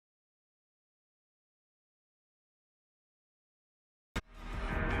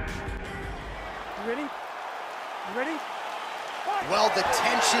ready? You ready? Well, the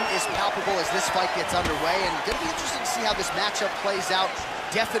tension is palpable as this fight gets underway, and gonna be interesting to see how this matchup plays out.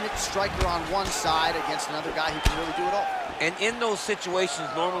 Definite striker on one side against another guy who can really do it all. And in those situations,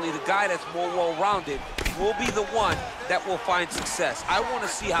 normally the guy that's more well-rounded will be the one that will find success. I want to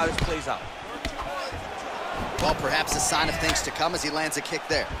see how this plays out. Well, perhaps a sign of things to come as he lands a kick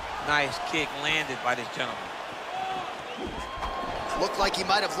there. Nice kick landed by this gentleman. Looked like he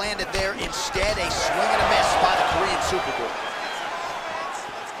might have landed there. Instead, a swing and a miss by the Korean Superboy.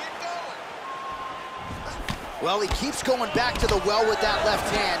 Well, he keeps going back to the well with that left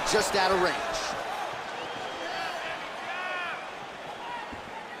hand, just out of range.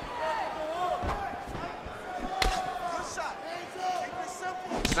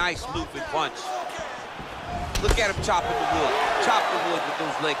 Nice looping punch. Look at him chopping the wood. Chop the wood with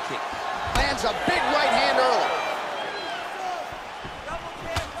those leg kicks. Lands a big right hand early.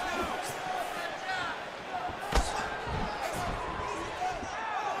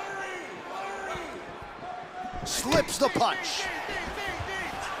 Slips the punch.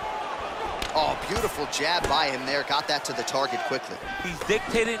 Oh, beautiful jab by him there. Got that to the target quickly. He's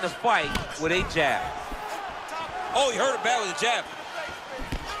dictating the fight with a jab. Oh, he hurt it bad with a jab.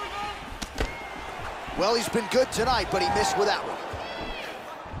 Well, he's been good tonight, but he missed with that one.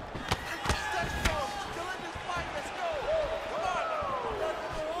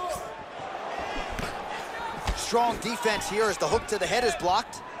 Strong defense here as the hook to the head is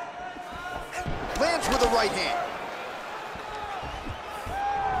blocked. Lands with a right hand.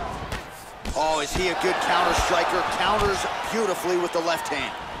 Oh, is he a good counter striker? Counters beautifully with the left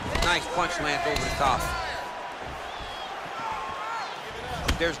hand. Nice punch lands over the top.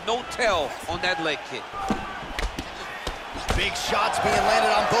 There's no tell on that leg kick. Big shots being landed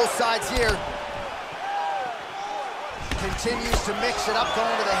on both sides here. Continues to mix it up,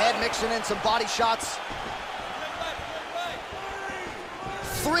 going to the head, mixing in some body shots.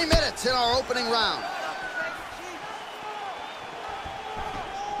 3 minutes in our opening round.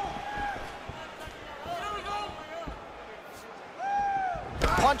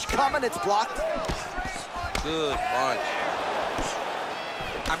 Punch coming, it's blocked. Good punch.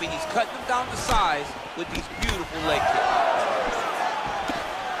 I mean, he's cutting them down to size with these beautiful leg kicks.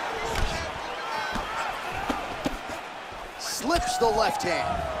 Slips the left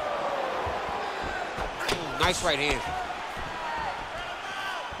hand. Nice right hand.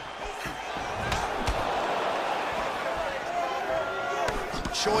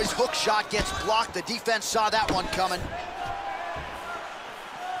 Choi's hook shot gets blocked. The defense saw that one coming.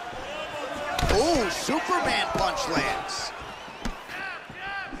 Ooh, Superman punch lands.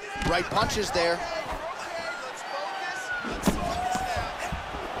 Right punches there.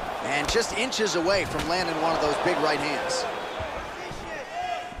 And just inches away from landing one of those big right hands.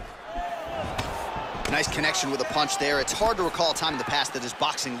 Nice connection with a punch there. It's hard to recall a time in the past that his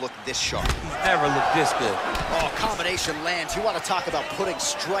boxing looked this sharp. He's never looked this good. Oh, combination lands. You want to talk about putting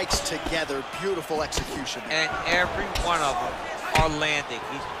strikes together. Beautiful execution. And every one of them are landing.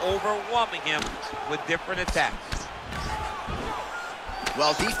 He's overwhelming him with different attacks.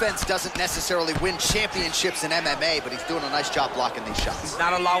 Well, defense doesn't necessarily win championships in MMA, but he's doing a nice job blocking these shots. He's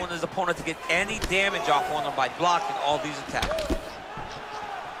not allowing his opponent to get any damage off on him by blocking all these attacks.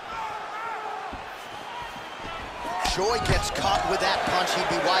 Choi gets caught with that punch. He'd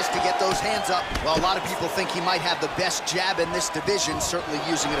be wise to get those hands up. Well, a lot of people think he might have the best jab in this division, certainly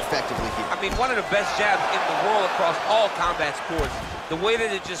using it effectively here. I mean, one of the best jabs in the world across all combat sports. The way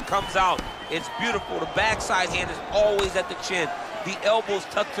that it just comes out, it's beautiful. The backside hand is always at the chin. The elbows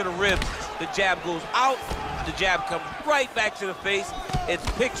tucked to the ribs. The jab goes out. The jab comes right back to the face. It's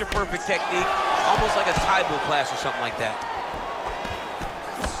picture-perfect technique, almost like a Taibo class or something like that.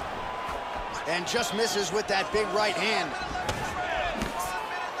 And just misses with that big right hand.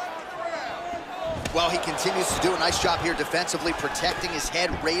 Well, he continues to do a nice job here defensively, protecting his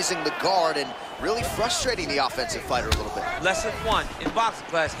head, raising the guard, and really frustrating the offensive fighter a little bit. Lesson 1 in boxing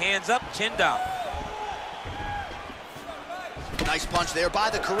class, hands up, chin down. Nice punch there by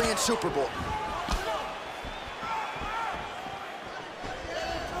the Korean Superboy.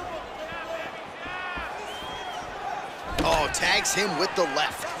 Oh, tags him with the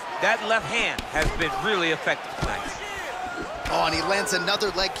left. That left hand has been really effective tonight. Oh, and he lands another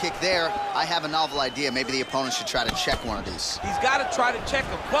leg kick there. I have a novel idea. Maybe the opponent should try to check one of these. He's got to try to check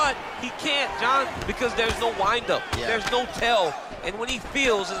him, but he can't, John, because there's no windup. Yeah. There's no tell. And when he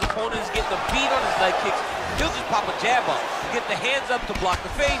feels his opponent is getting a beat on his leg kicks, he'll just pop a jab up. Get the hands up to block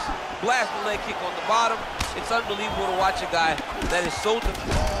the face, blast the leg kick on the bottom. It's unbelievable to watch a guy that is so...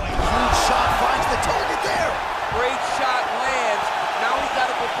 Huge shot finds the target there. Great shot lands. Now he's got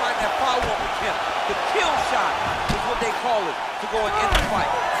to go find that follow-up attempt. The kill shot is what they call it, to go and end the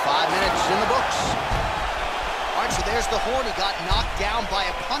fight. 5 minutes in the books. All right, so there's the horn. He got knocked down by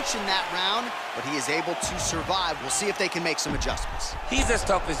a punch in that round, but he is able to survive. We'll see if they can make some adjustments. He's as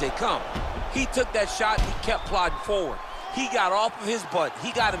tough as they come. He took that shot, he kept plodding forward. He got off of his butt,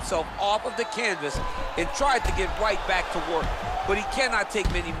 he got himself off of the canvas and tried to get right back to work. But he cannot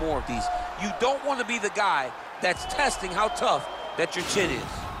take many more of these. You don't want to be the guy that's testing how tough that your chin is.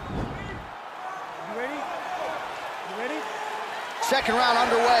 You ready? You ready? Second round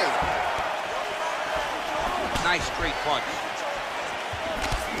underway. Nice straight punch.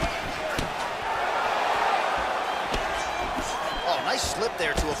 Oh, nice slip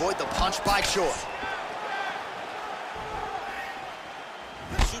there to avoid the punch by Choi.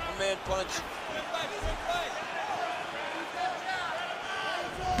 Superman punch.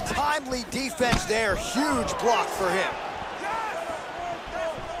 Timely defense there. Huge block for him.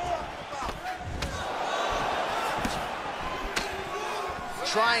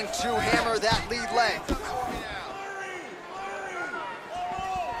 Trying to hammer that lead leg.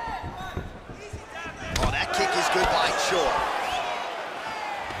 Oh, that kick is good by Choi.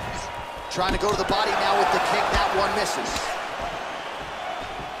 Trying to go to the body now with the kick. That one misses.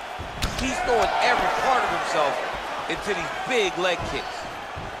 He's throwing every part of himself into these big leg kicks.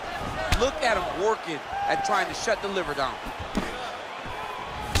 Look at him working at trying to shut the liver down.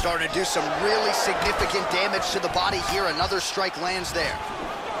 Starting to do some really significant damage to the body here. Another strike lands there.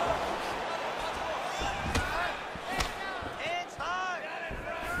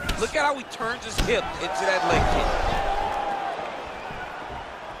 Look at how he turns his hip into that leg kick.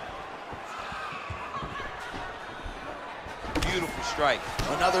 Beautiful strike.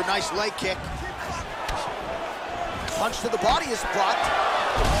 Another nice leg kick. Punch to the body is blocked.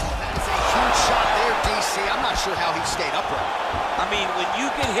 That is a huge shot there, DC. I'm not sure how he stayed upright. I mean, when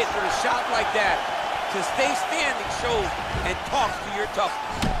you get hit with a shot like that, to stay standing shows and talks to your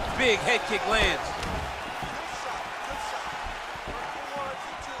toughness. Big head kick lands.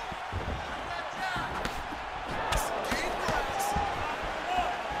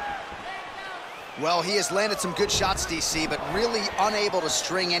 Well, he has landed some good shots, DC, but really unable to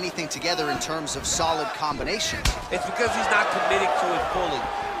string anything together in terms of solid combinations. It's because he's not committing to it fully.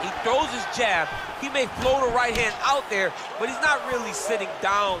 He throws his jab. He may float a right hand out there, but he's not really sitting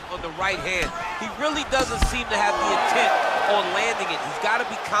down on the right hand. He really doesn't seem to have the intent on landing it. He's got to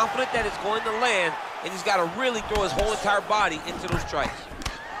be confident that it's going to land, and he's got to really throw his whole entire body into those strikes.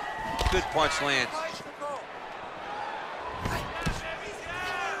 Good punch lands.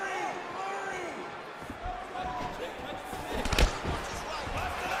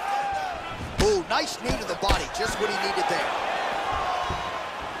 Ooh, nice knee to the body, just what he needed there.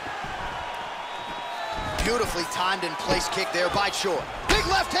 Beautifully timed and placed kick there by Choi. Big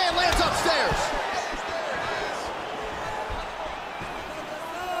left hand lands upstairs.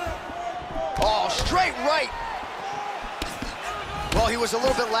 Oh, straight right. Well, he was a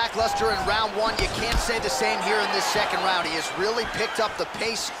little bit lackluster in round one. You can't say the same here in this second round. He has really picked up the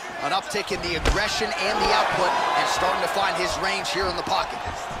pace, an uptick in the aggression and the output, and starting to find his range here in the pocket.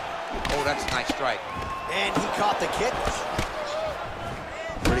 Oh, that's a nice strike. And he caught the kick.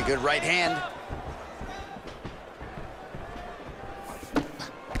 Pretty good right hand.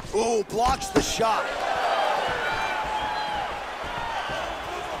 Ooh, blocks the shot.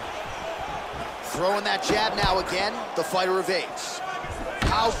 Throwing that jab now again. The fighter evades.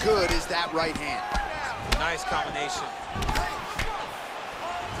 How good is that right hand? Nice combination.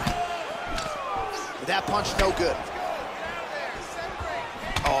 That punch no good.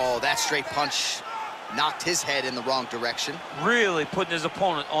 Oh, that straight punch knocked his head in the wrong direction. Really putting his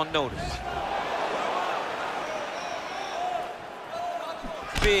opponent on notice.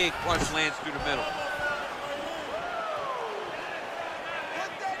 Big punch lands through the middle.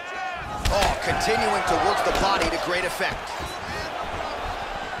 Oh, continuing to work the body to great effect.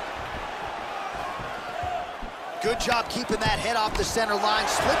 Good job keeping that head off the center line.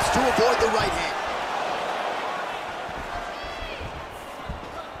 Slips to avoid the right hand.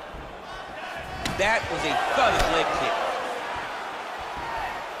 That was a thudded leg kick.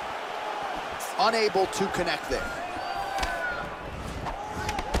 Unable to connect there.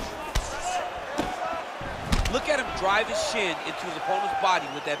 Look at him drive his shin into his opponent's body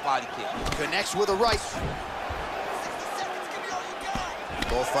with that body kick. Connects with a right.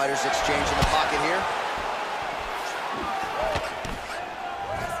 Both fighters exchange in the pocket here.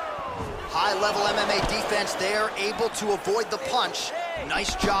 High-level MMA defense there, able to avoid the punch.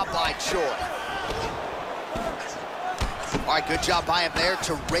 Nice job by Choi. All right, good job by him there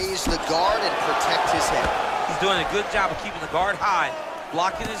to raise the guard and protect his head. He's doing a good job of keeping the guard high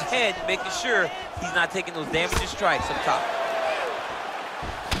blocking his head, making sure he's not taking those damaging strikes up top.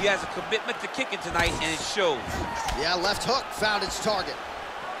 He has a commitment to kicking tonight, and it shows. Yeah, left hook found its target.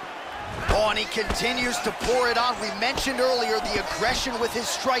 Oh, and he continues to pour it on. We mentioned earlier the aggression with his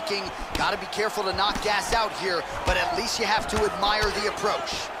striking. Got to be careful to not gas out here, but at least you have to admire the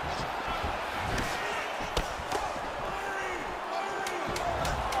approach.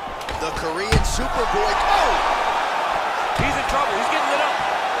 The Korean Superboy. Oh! He's in trouble. He's getting lit up.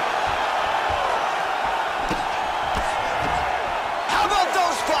 How about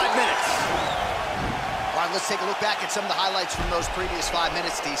those 5 minutes? All right, let's take a look back at some of the highlights from those previous 5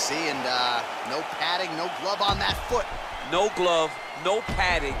 minutes, DC. And no padding, no glove on that foot. No glove, no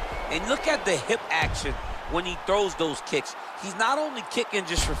padding. And look at the hip action when he throws those kicks. He's not only kicking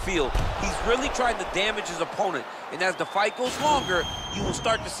just for feel, he's really trying to damage his opponent. And as the fight goes longer, you will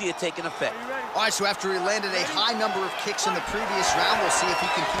start to see it taking effect. All right, so after he landed a high number of kicks in the previous round, we'll see if he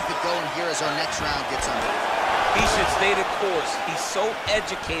can keep it going here as our next round gets underway. He should stay the course. He's so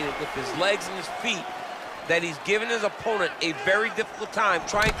educated with his legs and his feet that he's giving his opponent a very difficult time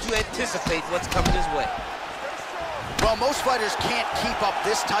trying to anticipate what's coming his way. Well, most fighters can't keep up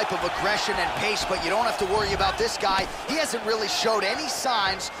this type of aggression and pace, but you don't have to worry about this guy. He hasn't really showed any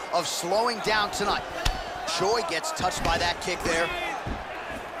signs of slowing down tonight. Choi gets touched by that kick there.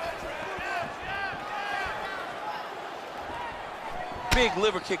 Big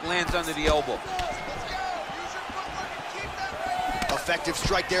liver kick lands under the elbow. Effective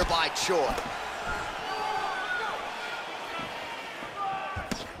strike there by Choi.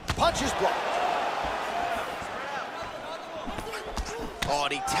 Punches blocked. Oh,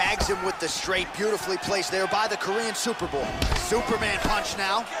 and he tags him with the straight, beautifully placed there by the Korean Superboy. Superman punch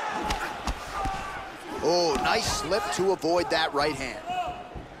now. Oh, nice slip to avoid that right hand.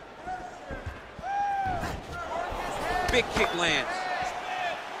 Big kick lands.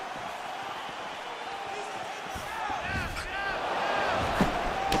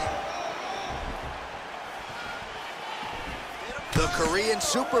 The Korean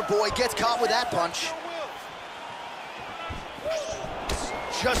Superboy gets caught with that punch.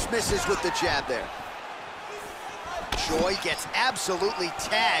 Just misses with the jab there. Choi gets absolutely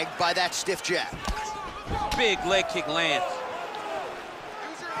tagged by that stiff jab. Big leg kick lands.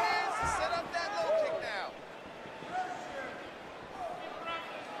 Use your hands to set up that low kick now.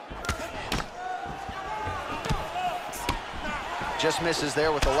 Just misses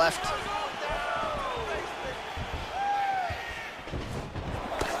there with the left.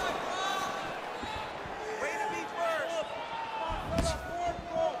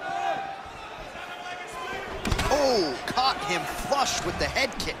 Oh, caught him flush with the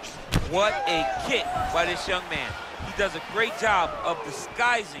head kick. What a kick by this young man. He does a great job of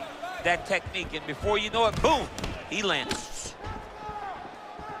disguising that technique, and before you know it, boom, he lands.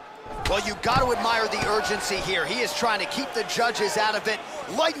 Well, you got to admire the urgency here. He is trying to keep the judges out of it,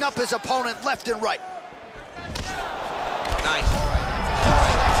 lighten up his opponent left and right. Nice.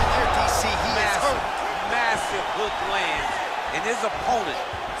 DC, he is hurt. Massive hook lands, and his opponent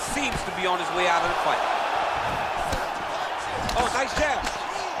seems to be on his way out of the fight. Oh, nice jab.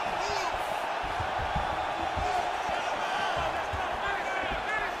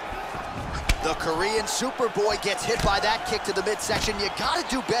 The Korean Superboy gets hit by that kick to the midsection. You got to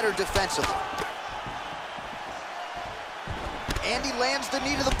do better defensively. And he lands the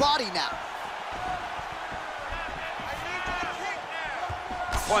knee to the body now.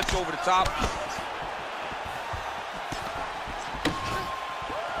 Punch over the top.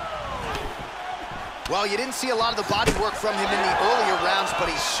 Well, you didn't see a lot of the body work from him in the earlier rounds, but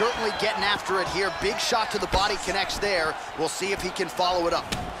he's certainly getting after it here. Big shot to the body connects there. We'll see if he can follow it up.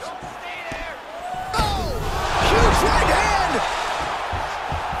 Oh! Huge right hand!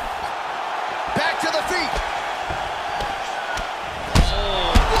 Back to the feet.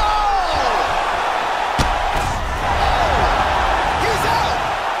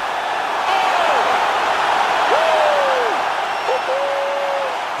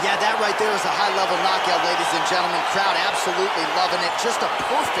 Right there is a high-level knockout, ladies and gentlemen. Crowd absolutely loving it. Just a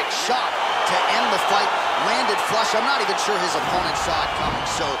perfect shot to end the fight. Landed flush. I'm not even sure his opponent saw it coming.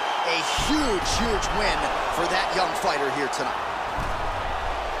 So a huge, huge win for that young fighter here tonight.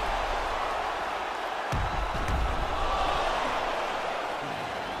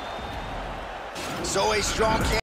 So a strong